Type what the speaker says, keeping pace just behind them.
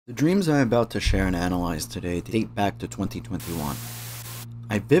The dreams I'm about to share and analyze today date back to 2021.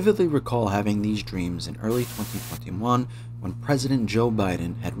 I vividly recall having these dreams in early 2021 when President Joe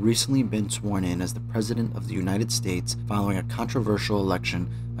Biden had recently been sworn in as the President of the United States following a controversial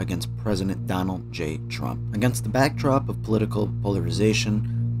election against President Donald J. Trump. Against the backdrop of political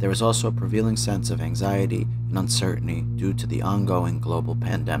polarization, there was also a prevailing sense of anxiety and uncertainty due to the ongoing global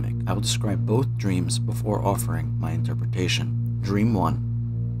pandemic. I will describe both dreams before offering my interpretation. Dream 1.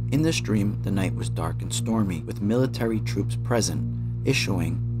 In this dream, the night was dark and stormy, with military troops present,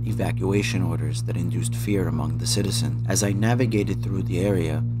 issuing evacuation orders that induced fear among the citizens. As I navigated through the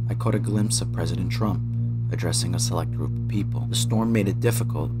area, I caught a glimpse of President Trump addressing a select group of people. The storm made it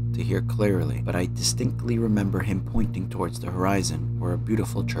difficult to hear clearly, but I distinctly remember him pointing towards the horizon, where a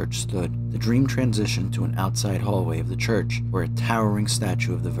beautiful church stood. The dream transitioned to an outside hallway of the church, where a towering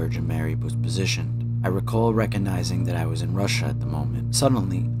statue of the Virgin Mary was positioned. I recall recognizing that I was in Russia at the moment.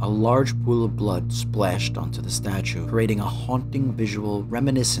 Suddenly, a large pool of blood splashed onto the statue, creating a haunting visual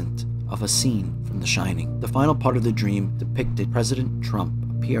reminiscent of a scene from The Shining. The final part of the dream depicted President Trump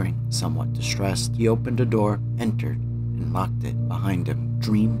appearing somewhat distressed. He opened a door, entered, and locked it behind him.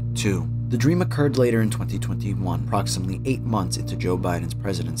 Dream 2. The dream occurred later in 2021, approximately 8 months into Joe Biden's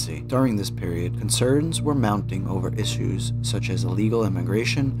presidency. During this period, concerns were mounting over issues such as illegal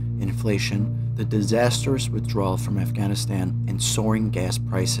immigration, inflation, the disastrous withdrawal from Afghanistan, and soaring gas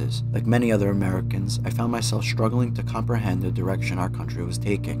prices. Like many other Americans, I found myself struggling to comprehend the direction our country was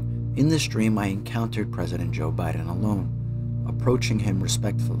taking. In this dream, I encountered President Joe Biden alone. Approaching him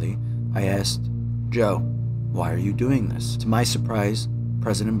respectfully, I asked, "Joe, why are you doing this?" To my surprise,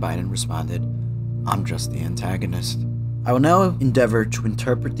 President Biden responded, "I'm just the antagonist." I will now endeavor to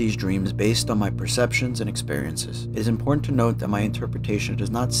interpret these dreams based on my perceptions and experiences. It is important to note that my interpretation does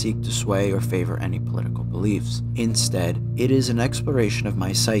not seek to sway or favor any political beliefs. Instead, it is an exploration of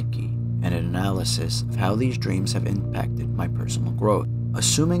my psyche and an analysis of how these dreams have impacted my personal growth.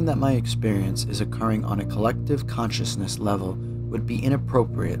 Assuming that my experience is occurring on a collective consciousness level would be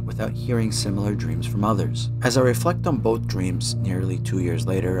inappropriate without hearing similar dreams from others. As I reflect on both dreams nearly 2 years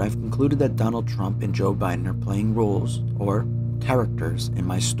later, I've concluded that Donald Trump and Joe Biden are playing roles, or characters, in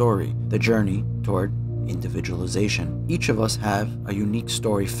my story, the journey toward individualization. Each of us have a unique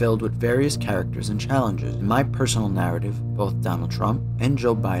story filled with various characters and challenges. In my personal narrative, both Donald Trump and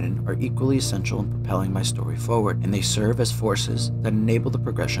Joe Biden are equally essential in propelling my story forward, and they serve as forces that enable the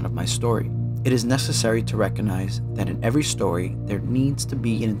progression of my story. It is necessary to recognize that in every story, there needs to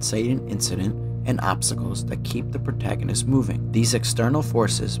be an inciting incident and obstacles that keep the protagonist moving. These external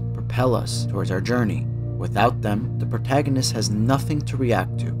forces propel us towards our journey. Without them, the protagonist has nothing to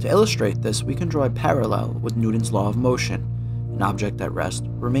react to. To illustrate this, we can draw a parallel with Newton's law of motion. An object at rest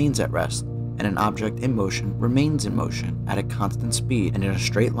remains at rest, and an object in motion remains in motion at a constant speed and in a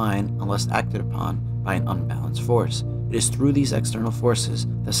straight line unless acted upon by an unbalanced force. It is through these external forces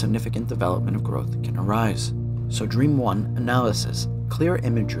that significant development of growth can arise. So Dream 1, analysis. Clear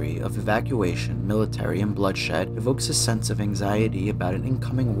imagery of evacuation, military, and bloodshed evokes a sense of anxiety about an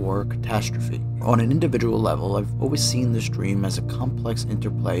incoming war or catastrophe. On an individual level, I've always seen this dream as a complex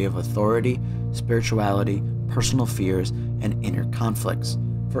interplay of authority, spirituality, personal fears, and inner conflicts.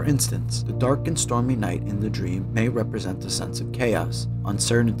 For instance, the dark and stormy night in the dream may represent a sense of chaos,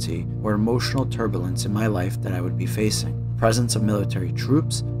 uncertainty, or emotional turbulence in my life that I would be facing. The presence of military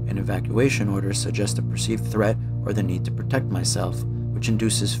troops and evacuation orders suggest a perceived threat or the need to protect myself, which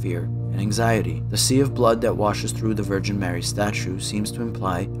induces fear and anxiety. The sea of blood that washes through the Virgin Mary statue seems to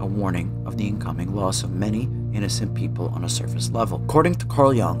imply a warning of the incoming loss of many innocent people on a surface level. According to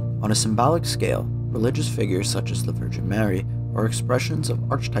Carl Jung, on a symbolic scale, religious figures such as the Virgin Mary are expressions of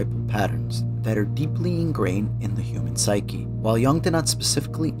archetypal patterns that are deeply ingrained in the human psyche. While Jung did not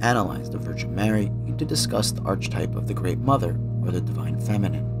specifically analyze the Virgin Mary, he did discuss the archetype of the Great Mother, or the Divine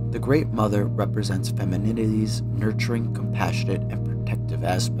Feminine. The Great Mother represents femininity's nurturing, compassionate, and protective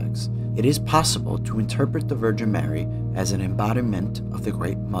aspects. It is possible to interpret the Virgin Mary as an embodiment of the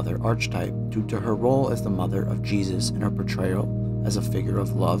Great Mother archetype due to her role as the mother of Jesus and her portrayal as a figure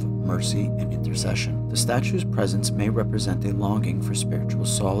of love, mercy, and intercession. The statue's presence may represent a longing for spiritual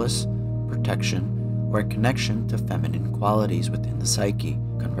solace, protection, or a connection to feminine qualities within the psyche.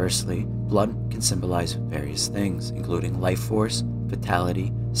 Conversely, blood can symbolize various things, including life force,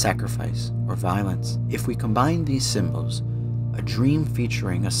 vitality, sacrifice, or violence. If we combine these symbols, a dream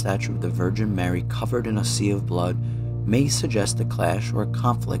featuring a statue of the Virgin Mary covered in a sea of blood may suggest a clash or a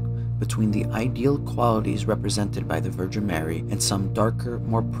conflict between the ideal qualities represented by the Virgin Mary and some darker,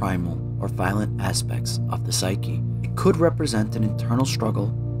 more primal, or violent aspects of the psyche. It could represent an internal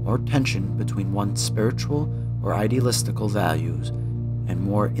struggle or tension between one's spiritual or idealistical values and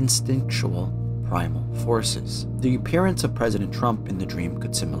more instinctual primal forces. The appearance of President Trump in the dream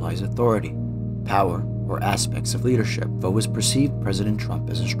could symbolize authority, power, or aspects of leadership. I've always perceived President Trump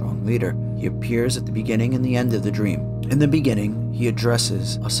as a strong leader. He appears at the beginning and the end of the dream. In the beginning, he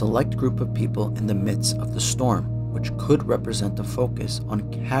addresses a select group of people in the midst of the storm, which could represent a focus on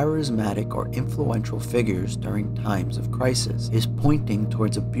charismatic or influential figures during times of crisis. Is pointing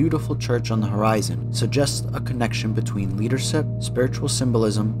towards a beautiful church on the horizon, suggests a connection between leadership, spiritual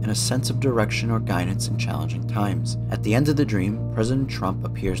symbolism, and a sense of direction or guidance in challenging times. At the end of the dream, President Trump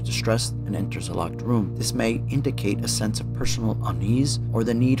appears distressed and enters a locked room. This may indicate a sense of personal unease or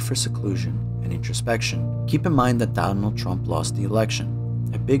the need for seclusion and introspection. Keep in mind that Donald Trump lost the election.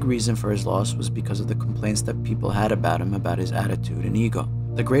 A big reason for his loss was because of the complaints that people had about him about his attitude and ego.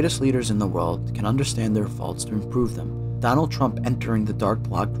 The greatest leaders in the world can understand their faults to improve them. Donald Trump entering the dark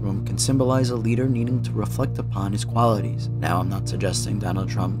locked room can symbolize a leader needing to reflect upon his qualities. Now, I'm not suggesting Donald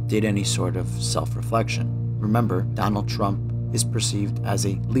Trump did any sort of self-reflection. Remember, Donald Trump is perceived as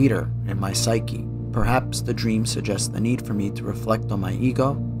a leader in my psyche. Perhaps the dream suggests the need for me to reflect on my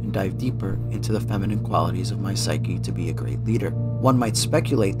ego and dive deeper into the feminine qualities of my psyche to be a great leader. One might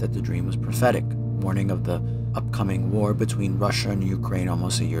speculate that the dream was prophetic, warning of the upcoming war between Russia and Ukraine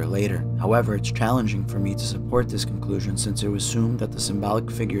almost a year later. However, it's challenging for me to support this conclusion since it was assumed that the symbolic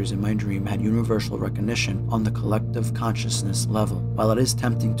figures in my dream had universal recognition on the collective consciousness level. While it is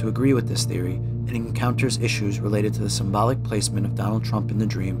tempting to agree with this theory, it encounters issues related to the symbolic placement of Donald Trump in the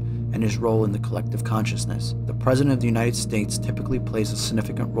dream and his role in the collective consciousness. The President of the United States typically plays a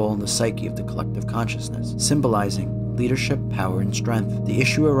significant role in the psyche of the collective consciousness, symbolizing leadership, power, and strength. The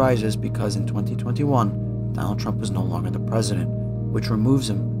issue arises because in 2021, Donald Trump is no longer the president, which removes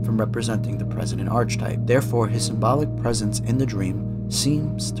him from representing the president archetype. Therefore, his symbolic presence in the dream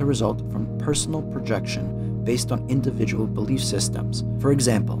seems to result from personal projection based on individual belief systems. For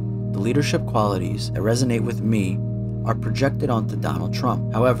example, the leadership qualities that resonate with me are projected onto Donald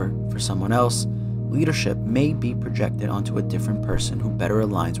Trump. However, for someone else, leadership may be projected onto a different person who better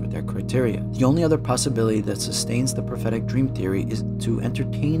aligns with their criteria. The only other possibility that sustains the prophetic dream theory is to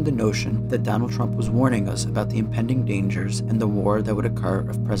entertain the notion that Donald Trump was warning us about the impending dangers and the war that would occur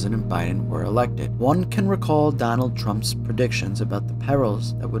if President Biden were elected. One can recall Donald Trump's predictions about the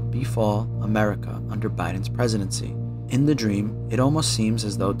perils that would befall America under Biden's presidency. In the dream, it almost seems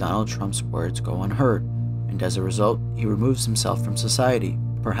as though Donald Trump's words go unheard, and as a result, he removes himself from society,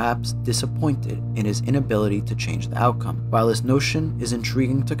 perhaps disappointed in his inability to change the outcome. While this notion is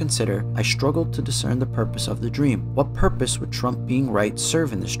intriguing to consider, I struggled to discern the purpose of the dream. What purpose would Trump being right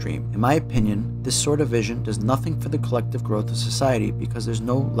serve in this dream? In my opinion, this sort of vision does nothing for the collective growth of society because there's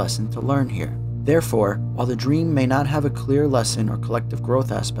no lesson to learn here. Therefore, while the dream may not have a clear lesson or collective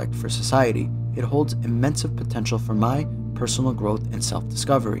growth aspect for society, it holds immense potential for my personal growth and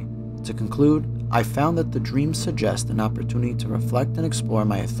self-discovery. To conclude, I found that the dreams suggest an opportunity to reflect and explore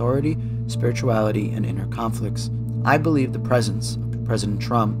my authority, spirituality, and inner conflicts. I believe the presence of President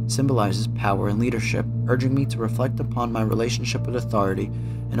Trump symbolizes power and leadership, urging me to reflect upon my relationship with authority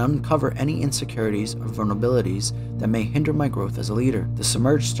and uncover any insecurities or vulnerabilities that may hinder my growth as a leader. The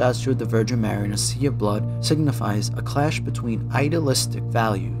submerged statue of the Virgin Mary in a sea of blood signifies a clash between idealistic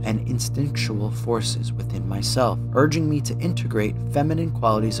values and instinctual forces within myself, urging me to integrate feminine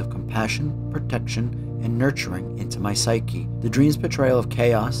qualities of compassion, protection, and nurturing into my psyche. The dream's portrayal of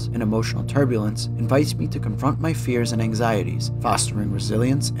chaos and emotional turbulence invites me to confront my fears and anxieties, fostering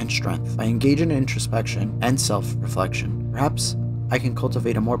resilience and strength. By engaging in introspection and self-reflection, perhaps I can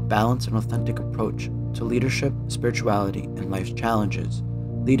cultivate a more balanced and authentic approach to leadership, spirituality, and life's challenges,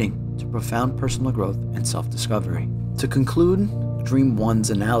 leading to profound personal growth and self-discovery. To conclude Dream 1's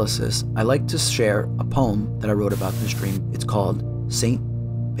analysis, I like to share a poem that I wrote about this dream. It's called St.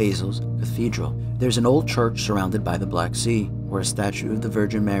 Basil's Cathedral. There's an old church surrounded by the Black Sea, where a statue of the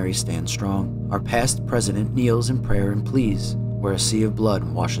Virgin Mary stands strong. Our past president kneels in prayer and pleas, where a sea of blood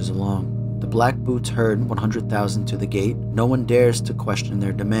washes along. The black boots herd 100,000 to the gate. No one dares to question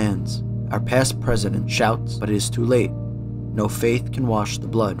their demands. Our past president shouts, but it is too late. No faith can wash the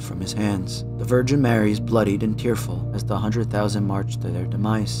blood from his hands. The Virgin Mary is bloodied and tearful as the 100,000 march to their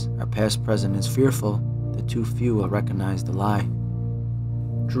demise. Our past president is fearful that too few will recognize the lie.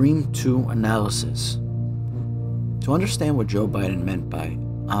 Dream 2 analysis. To understand what Joe Biden meant by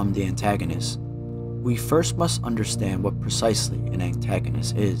 "I'm the antagonist," we first must understand what precisely an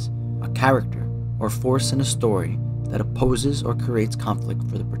antagonist is. A character or force in a story that opposes or creates conflict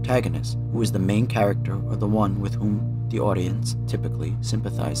for the protagonist, who is the main character or the one with whom the audience typically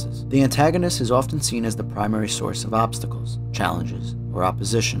sympathizes. The antagonist is often seen as the primary source of obstacles, challenges, or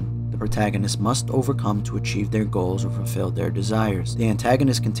opposition. The protagonist must overcome to achieve their goals or fulfill their desires. The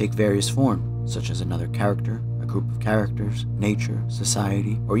antagonist can take various forms, such as another character, a group of characters, nature,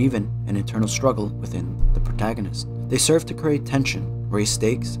 society, or even an internal struggle within the protagonist. They serve to create tension, raise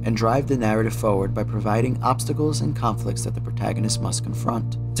stakes, and drive the narrative forward by providing obstacles and conflicts that the protagonist must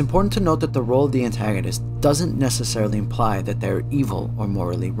confront. It's important to note that the role of the antagonist doesn't necessarily imply that they're evil or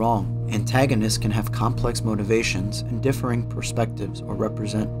morally wrong. Antagonists can have complex motivations and differing perspectives or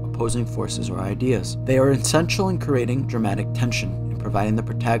represent opposing forces or ideas. They are essential in creating dramatic tension and providing the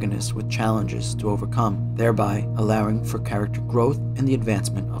protagonist with challenges to overcome, thereby allowing for character growth and the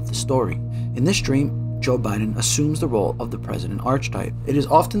advancement of the story. In this dream, Joe Biden assumes the role of the president archetype. It is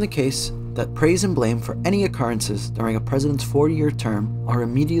often the case that praise and blame for any occurrences during a president's 4-year term are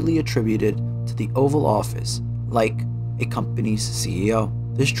immediately attributed to the Oval Office, like a company's CEO.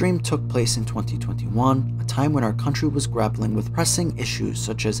 This dream took place in 2021, a time when our country was grappling with pressing issues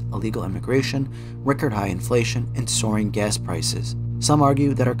such as illegal immigration, record-high inflation, and soaring gas prices. Some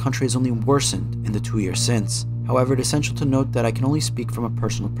argue that our country has only worsened in the 2 years since. However, it is essential to note that I can only speak from a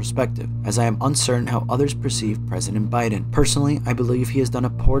personal perspective, as I am uncertain how others perceive President Biden. Personally, I believe he has done a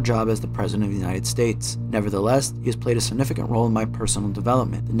poor job as the President of the United States. Nevertheless, he has played a significant role in my personal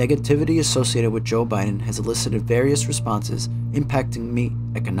development. The negativity associated with Joe Biden has elicited various responses, impacting me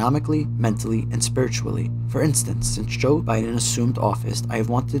economically, mentally, and spiritually. For instance, since Joe Biden assumed office, I have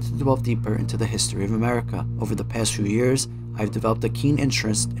wanted to delve deeper into the history of America. Over the past few years, I've developed a keen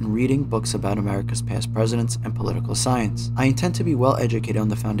interest in reading books about America's past presidents and political science. I intend to be well educated on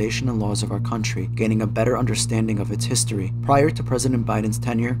the foundation and laws of our country, gaining a better understanding of its history. Prior to President Biden's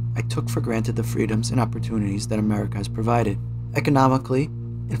tenure, I took for granted the freedoms and opportunities that America has provided. Economically,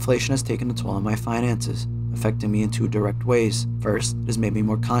 inflation has taken a toll on my finances, affecting me in 2 direct ways. First, it has made me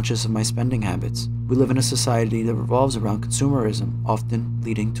more conscious of my spending habits. We live in a society that revolves around consumerism, often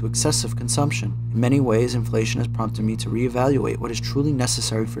leading to excessive consumption. In many ways, inflation has prompted me to reevaluate what is truly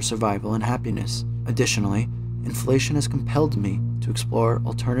necessary for survival and happiness. Additionally, inflation has compelled me to explore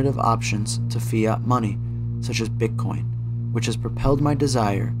alternative options to fiat money, such as Bitcoin, which has propelled my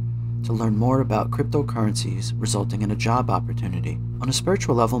desire to learn more about cryptocurrencies, resulting in a job opportunity. On a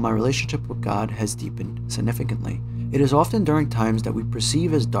spiritual level, my relationship with God has deepened significantly. It is often during times that we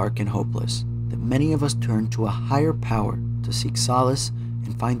perceive as dark and hopeless that many of us turn to a higher power to seek solace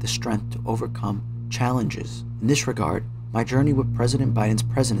and find the strength to overcome challenges. In this regard, my journey with President Biden's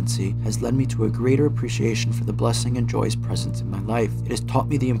presidency has led me to a greater appreciation for the blessing and joys present in my life. It has taught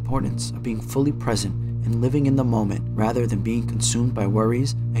me the importance of being fully present and living in the moment rather than being consumed by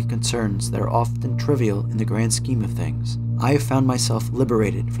worries and concerns that are often trivial in the grand scheme of things. I have found myself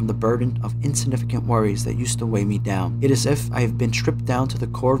liberated from the burden of insignificant worries that used to weigh me down. It is as if I have been stripped down to the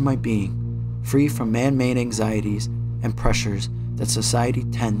core of my being, free from man-made anxieties and pressures that society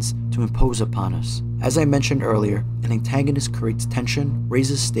tends to impose upon us. As I mentioned earlier, an antagonist creates tension,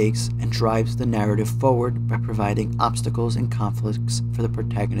 raises stakes, and drives the narrative forward by providing obstacles and conflicts for the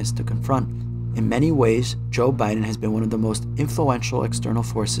protagonist to confront. In many ways, Joe Biden has been one of the most influential external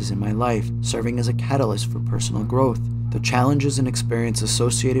forces in my life, serving as a catalyst for personal growth. The challenges and experience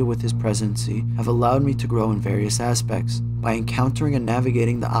associated with his presidency have allowed me to grow in various aspects. By encountering and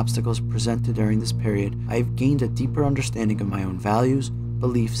navigating the obstacles presented during this period, I have gained a deeper understanding of my own values,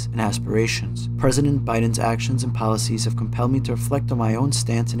 beliefs, and aspirations. President Biden's actions and policies have compelled me to reflect on my own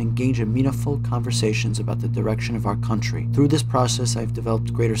stance and engage in meaningful conversations about the direction of our country. Through this process, I've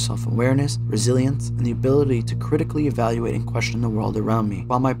developed greater self-awareness, resilience, and the ability to critically evaluate and question the world around me.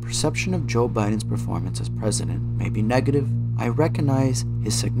 While my perception of Joe Biden's performance as president may be negative, I recognize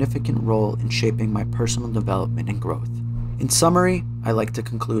his significant role in shaping my personal development and growth. In summary, I like to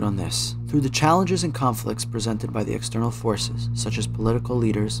conclude on this. Through the challenges and conflicts presented by the external forces, such as political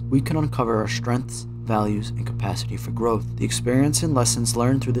leaders, we can uncover our strengths, values, and capacity for growth. The experience and lessons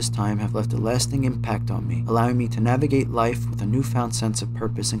learned through this time have left a lasting impact on me, allowing me to navigate life with a newfound sense of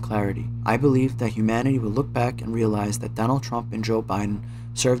purpose and clarity. I believe that humanity will look back and realize that Donald Trump and Joe Biden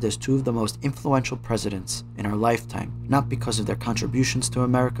served as 2 of the most influential presidents in our lifetime, not because of their contributions to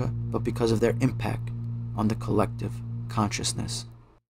America, but because of their impact on the collective consciousness.